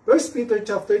 1 Peter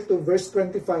chapter 2 verse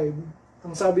 25,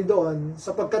 ang sabi doon,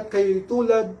 sapagkat kayo'y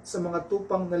tulad sa mga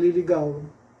tupang naliligaw,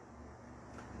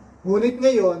 ngunit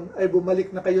ngayon ay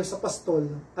bumalik na kayo sa pastol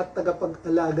at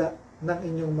tagapag-alaga ng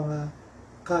inyong mga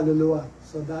kaluluwa.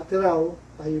 So dati raw,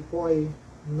 tayo po ay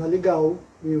naligaw,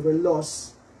 we were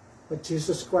lost, but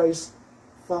Jesus Christ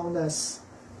found us,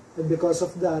 and because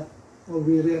of that,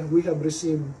 we have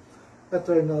received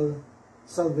eternal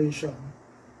salvation.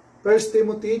 1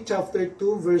 Timothy chapter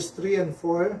 2 verse 3 and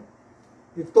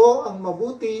 4, ito ang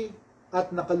mabuti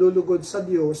at nakalulugod sa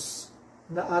Diyos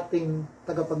na ating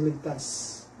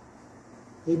tagapagligtas.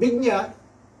 Ibig niya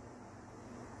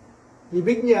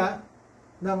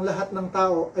ng lahat ng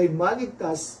tao ay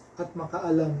maligtas at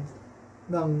makaalam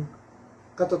ng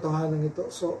katotohanan ito.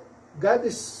 So, God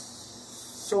is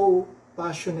so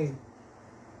passionate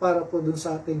para po dun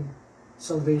sa ating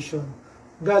salvation.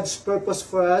 God's purpose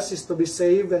for us is to be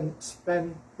saved and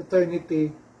spend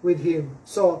eternity with Him.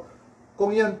 So,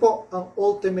 kung yan po ang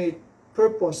ultimate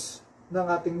purpose ng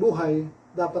ating buhay,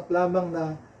 dapat lamang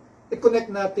na i-connect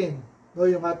natin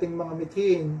yung ating mga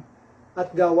mithiin at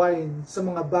gawain sa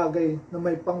mga bagay na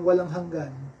may pangwalang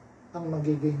hanggan ang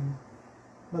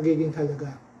magiging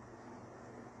halaga.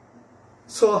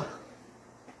 So,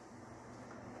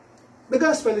 the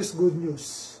gospel is good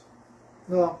news.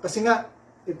 No, kasi nga,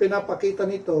 ipinapakita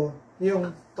nito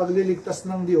yung pagliligtas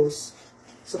ng Diyos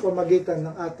sa pamagitan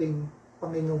ng ating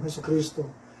Panginoong Hesukristo.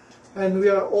 And we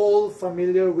are all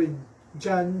familiar with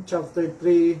John chapter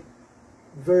 3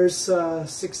 verse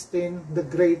 16, the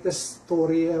greatest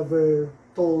story ever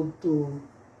told to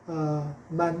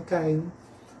mankind.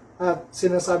 At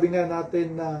sinasabi nga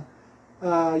natin na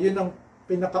yun ang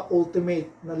pinaka-ultimate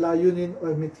na layunin o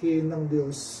mithiin ng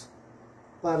Diyos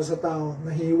para sa tao, na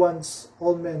He wants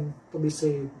all men to be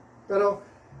saved. Pero,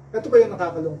 ito pa yung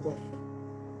nakakalungkot.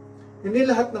 Hindi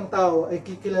lahat ng tao ay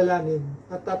kikilalanin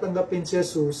at tatanggapin si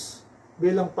Jesus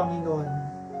bilang Panginoon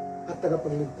at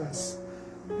tagapagligtas.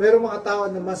 Mayroong mga tao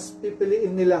na mas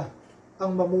pipiliin nila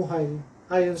ang mamuhay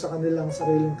ayon sa kanilang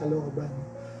sariling kalooban.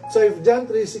 So, if John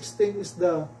 3:16 is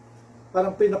the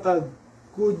parang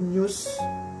pinaka-good news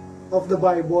of the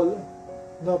Bible,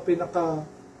 no,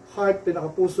 pinaka-heart,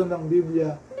 pinaka-puso ng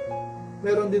Biblia,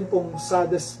 meron din pong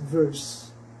saddest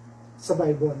verse sa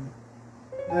Bible.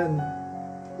 And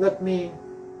let me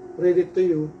read it to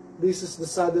you. This is the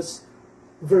saddest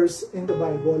verse in the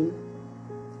Bible.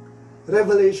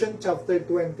 Revelation chapter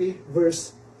 20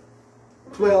 verse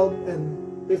 12 and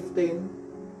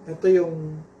 15. Ito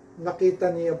yung nakita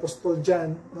ni Apostol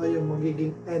John, no, yung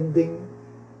magiging ending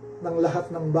ng lahat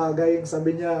ng bagay.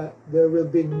 Sabi niya, there will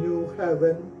be new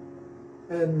heaven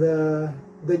and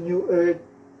the new earth.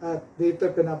 At dito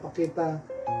pinapakita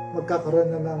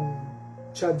magkakaroon na ng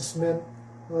judgment,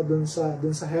 no, dun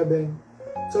sa heaven.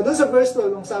 So dun sa verse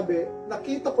 12, ang sabi,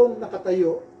 nakita kong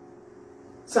nakatayo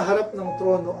sa harap ng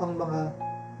trono ang mga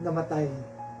namatay,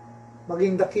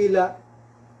 maging dakila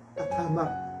at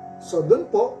hamak. So dun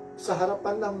po sa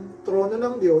harapan ng trono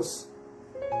ng Diyos,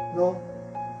 no,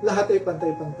 lahat ay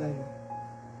pantay-pantay.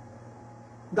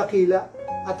 Dakila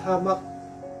at hamak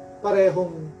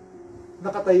parehong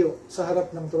nakatayo sa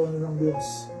harap ng trono ng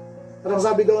Diyos. At ang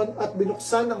sabi doon, at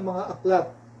binuksan ng mga aklat.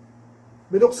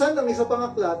 Binuksan ng isa pang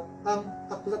aklat, ang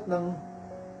aklat ng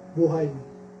buhay.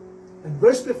 And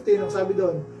verse 15, ang sabi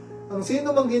doon, ang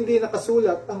sino mang hindi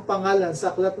nakasulat ang pangalan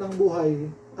sa aklat ng buhay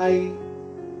ay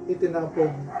itinapon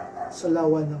sa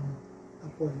lawa ng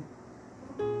apoy.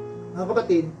 Mga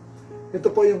kapatid, ito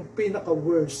po yung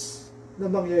pinaka-worst na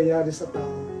mangyayari sa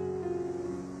tao.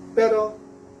 Pero,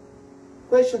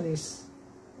 question is,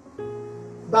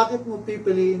 bakit mo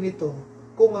pipiliin ito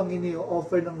kung ang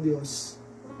ini-offer ng Diyos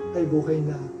ay buhay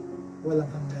na walang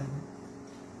hanggan?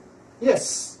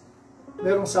 Yes,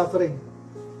 merong suffering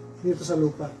dito sa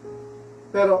lupa.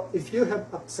 Pero if you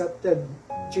have accepted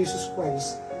Jesus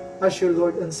Christ as your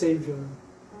Lord and Savior,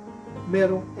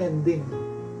 merong ending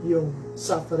yung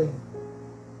suffering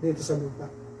dito sa lupa.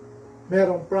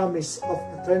 Merong promise of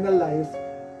eternal life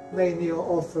na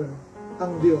ini-offer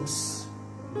ang Diyos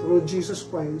through Jesus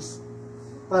Christ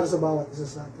para sa bawat isa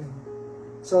sa atin.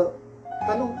 So,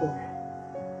 tanong ko,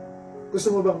 gusto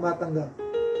mo bang matanggap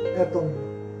etong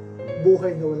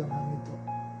buhay na walang hanggan ito?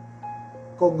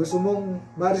 Kung gusto mong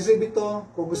ma-receive ito,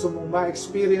 kung gusto mong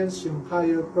ma-experience yung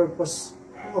higher purpose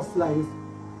of life,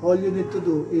 all you need to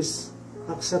do is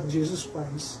accept Jesus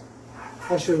Christ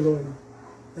as your Lord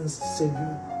and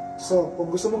Savior. So, kung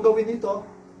gusto mong gawin ito,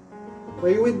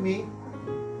 pray with me.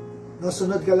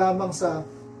 Nasunod ka lamang sa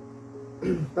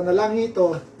panalangin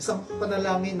ito, isang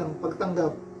panalangin ng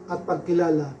pagtanggap at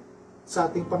pagkilala sa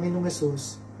ating Panginoong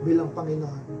Hesus bilang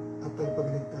Panginoon at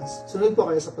tagapagligtas. Sunod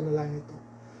po kayo sa panalangin ito.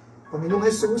 Panginoong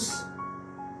Hesus,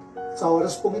 sa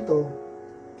oras pong ito,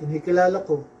 kinikilala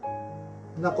ko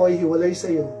na ako ay hiwalay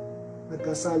sa iyo,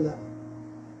 nagkasala.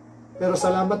 Pero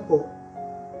salamat po,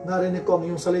 narinig ko ang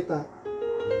iyong salita.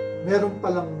 Meron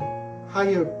palang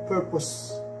higher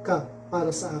purpose ka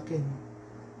para sa akin.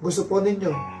 Gusto po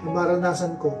ninyo na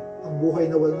maranasan ko ang buhay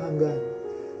na walang hanggan.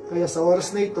 Kaya sa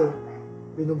oras na ito,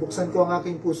 binubuksan ko ang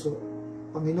aking puso.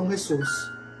 Panginoong Hesus,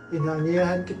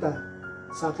 inaanyayahan kita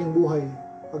sa aking buhay.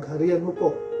 Pagharian mo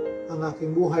po ang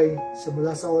aking buhay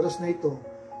simula sa oras na ito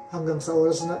hanggang sa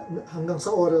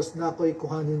oras na ako'y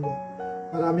kuhanin mo.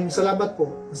 Maraming salamat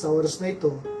po na sa oras na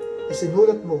ito,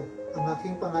 isinulat mo ang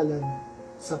aking pangalan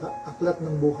sa aklat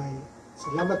ng buhay.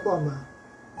 Salamat po, Ama,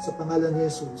 sa pangalan ni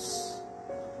Jesus.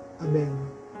 Amen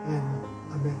and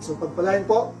Amen. So pagpalain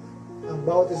po ang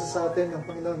bawat isa sa atin ng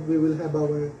Panginoon, we will have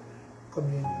our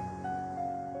communion.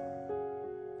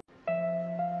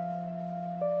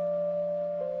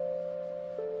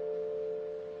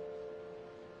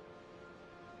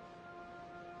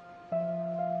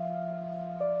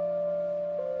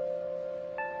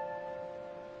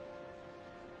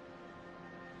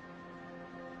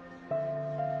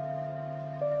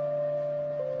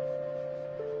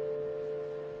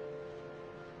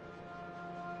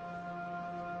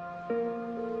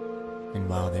 And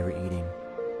while they were eating,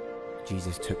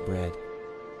 Jesus took bread,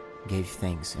 gave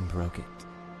thanks and broke it,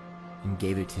 and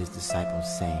gave it to his disciples,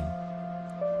 saying,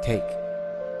 "Take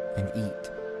and eat.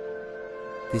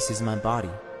 This is my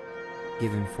body,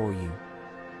 given for you.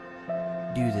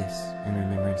 Do this in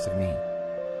remembrance of me."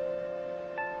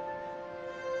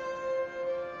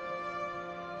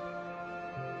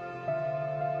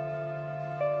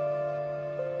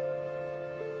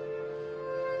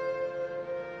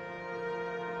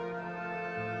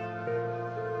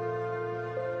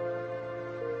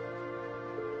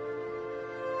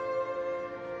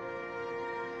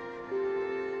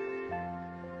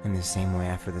 In the same way,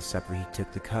 after the supper, he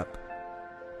took the cup,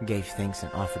 gave thanks,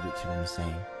 and offered it to them,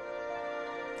 saying,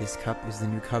 "This cup is the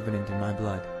new covenant in my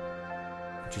blood,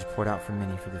 which is poured out for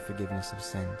many for the forgiveness of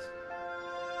sins.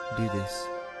 Do this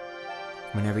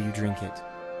whenever you drink it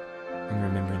in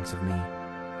remembrance of me."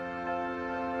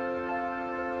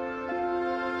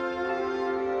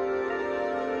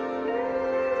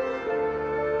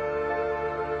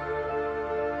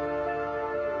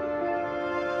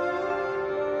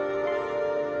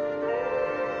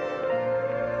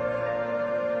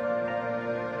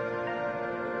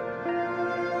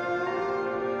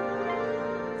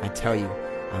 I tell you,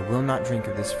 I will not drink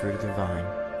of this fruit of the vine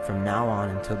from now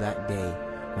on until that day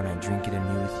when I drink it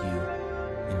anew with you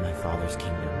in my Father's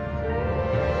kingdom.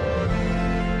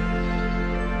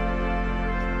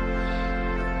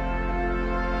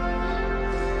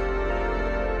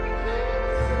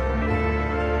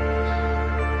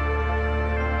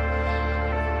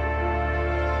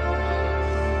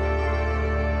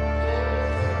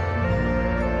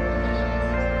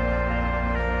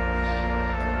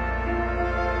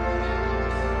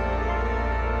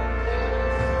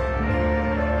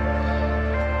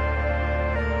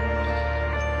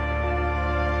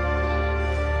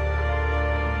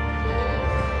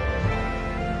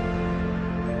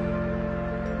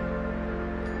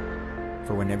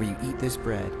 For whenever you eat this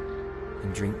bread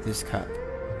and drink this cup,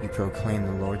 you proclaim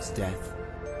the Lord's death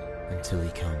until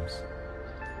he comes.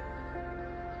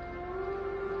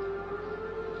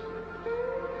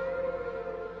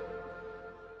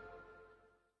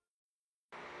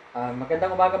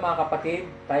 Magandang umaga mga kapatid.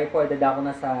 Tayo po ay dadako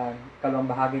na sa kalawang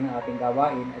bahagi ng ating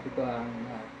gawain at ito ang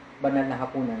banal na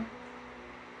hapunan.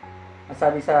 Ang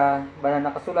sabi sa banal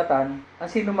na kasulatan, ang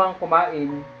sinumang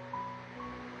kumain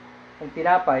ng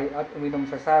tinapay at uminom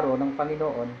sa saro ng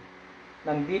Panginoon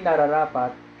nang di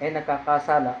nararapat ay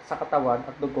nakakasala sa katawan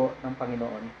at dugo ng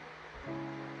Panginoon.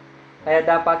 Kaya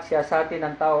dapat siyasatin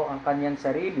ng tao ang kanyang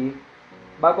sarili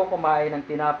bago kumain ng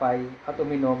tinapay at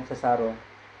uminom sa saro.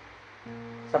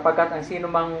 Sapagkat ang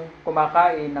sinumang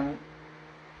kumakain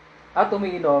at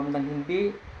umiinom ng hindi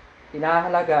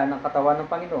inahalaga ng katawan ng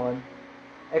Panginoon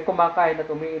ay kumakain at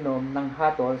umiinom ng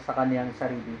hatol sa kanyang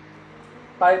sarili.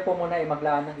 Tayo po muna ay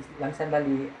maglaan ng ilang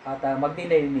sandali at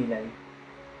magninay-nilay.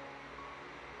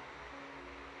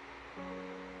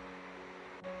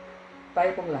 Tayo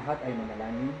pong lahat ay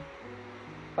manalangin.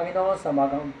 Panginoon, sa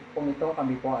umagang pong ito,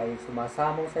 kami po ay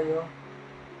sumasamo sa iyo.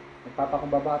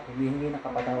 Nagpapakumbaba at humihingi ng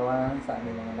kapatawaran sa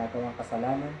aming mga nagawang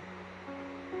kasalanan.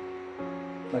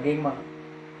 maging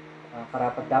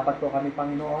karapat-dapat po kami,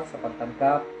 Panginoon, sa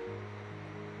pagtangkap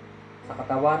sa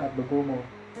katawan at dugo mo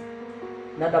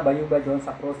na nabayubay doon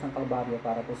sa krus ng Kalbaryo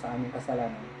para po sa aming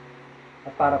kasalanan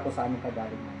at para po sa aming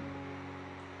kagalingan.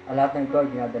 Ang lahat ng ito ay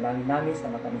dinadalangin namin sa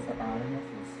matamis na pangalan ni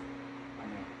Jesus.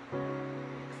 Amen.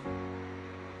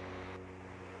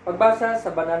 Pagbasa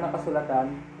sa banal na kasulatan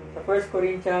sa 1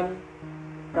 Corinthians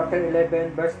chapter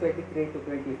 11 verse 23 to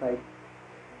 25.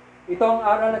 Ito ang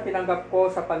aral na tinanggap ko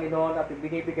sa Panginoon at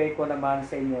binibigay ko naman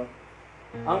sa inyo.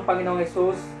 Ang Panginoong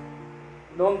Jesus,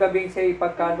 noong gabing siya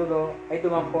ipagkanulo, ay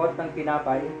dumampot ng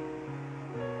tinapay,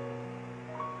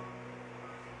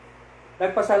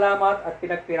 nagpasalamat at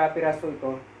pinagpira-piraso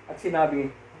ito at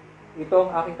sinabi, ito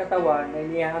ang aking katawan na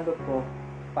inihahandog ko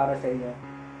para sa inyo.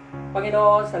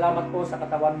 Panginoon, salamat po sa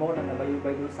katawan mo na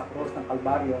nabayubay doon sa krus ng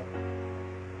Kalbaryo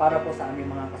para po sa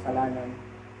aming mga kasalanan.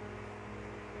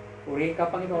 Purihin ka,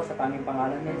 Panginoon, sa tanging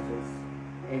pangalan ni Jesus.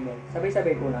 Amen.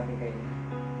 Sabay-sabay po natin kayo.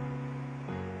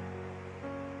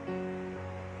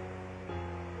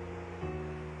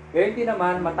 Gayon din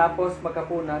naman, matapos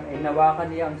magkapunan, ay nawakan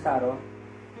niya ang saro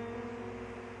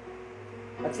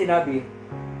at sinabi,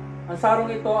 ang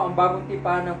sarong ito ang bagong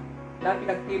tipa na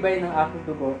pinagtibay ng aking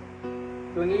dugo.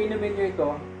 Kung iinumin niyo ito,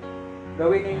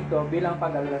 gawin niyo ito bilang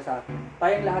pag-alala sa akin.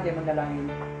 Tayong lahat ay manalangin.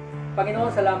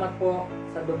 Panginoon, salamat po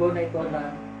sa dugo na ito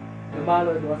na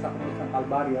dumalo doon sa krus ng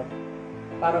Kalbaryo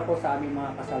para po sa aming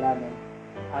mga kasalanan,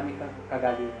 aming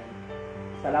kagalingan.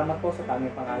 Salamat po sa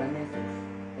tanging pangalan ni Jesus.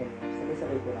 Amen.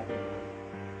 Sabay-sabay po natin.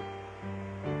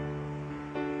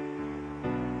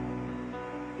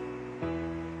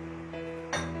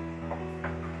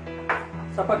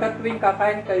 Sapagkat tuwing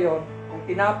kakain kayo ng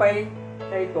tinapay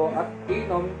na ito at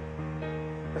inom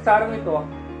sa sarong ito,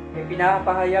 ay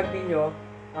pinapahayag ninyo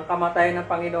ang kamatayan ng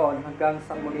Panginoon hanggang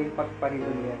sa muling pagparito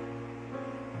niya.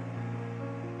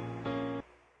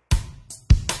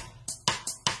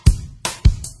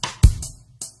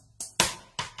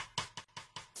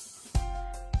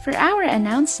 For our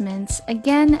announcements,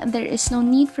 again, there is no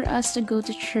need for us to go to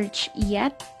church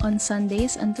yet on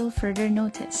Sundays until further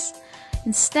notice.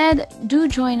 Instead, do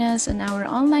join us on our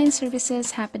online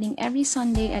services happening every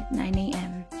Sunday at 9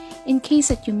 a.m. In case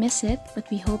that you miss it, but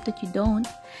we hope that you don't,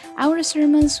 our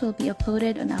sermons will be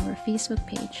uploaded on our Facebook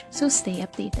page, so stay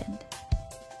updated.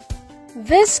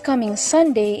 This coming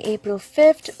Sunday, April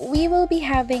 5th, we will be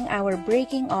having our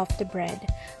breaking of the bread.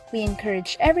 We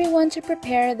encourage everyone to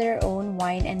prepare their own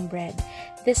wine and bread.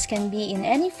 This can be in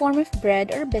any form of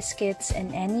bread or biscuits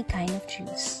and any kind of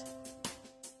juice.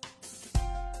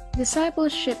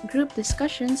 Discipleship group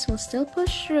discussions will still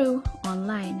push through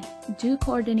online. Do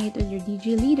coordinate with your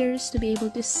DG leaders to be able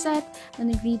to set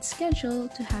an agreed schedule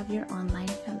to have your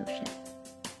online fellowship.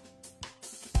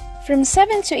 From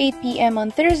 7 to 8 p.m.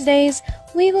 on Thursdays,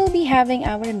 we will be having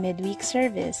our midweek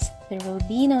service. There will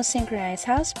be no synchronized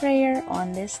house prayer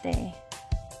on this day.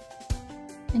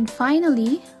 And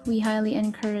finally, we highly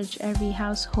encourage every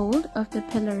household of the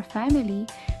Pillar family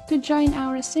to join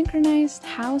our synchronized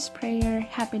house prayer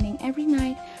happening every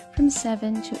night from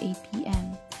 7 to 8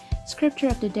 p.m. Scripture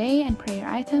of the day and prayer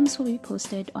items will be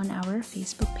posted on our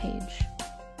Facebook page.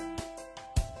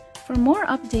 For more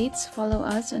updates, follow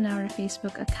us on our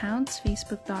Facebook accounts,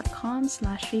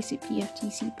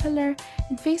 facebook.com/jcpftcpillar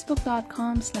and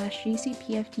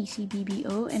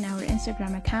facebook.com/jcpftcbbo, and our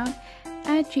Instagram account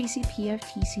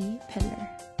 @jcpftcpillar.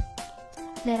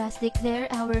 Let us declare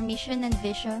our mission and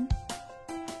vision.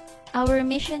 Our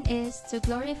mission is to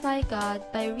glorify God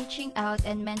by reaching out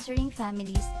and mentoring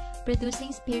families,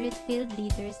 producing spirit-filled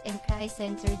leaders and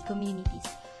Christ-centered communities.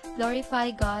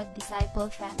 Glorify God,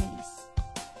 disciple families.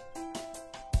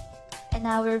 And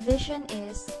our vision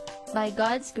is, by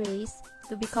God's grace,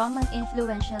 to become an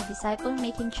influential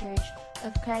disciple-making church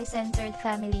of Christ-centered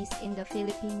families in the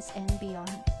Philippines and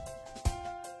beyond.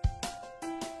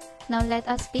 Now let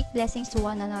us speak blessings to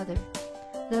one another.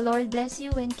 The Lord bless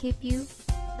you and keep you.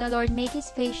 The Lord make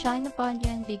His face shine upon you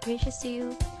and be gracious to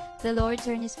you. The Lord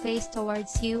turn His face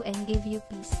towards you and give you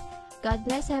peace. God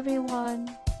bless everyone.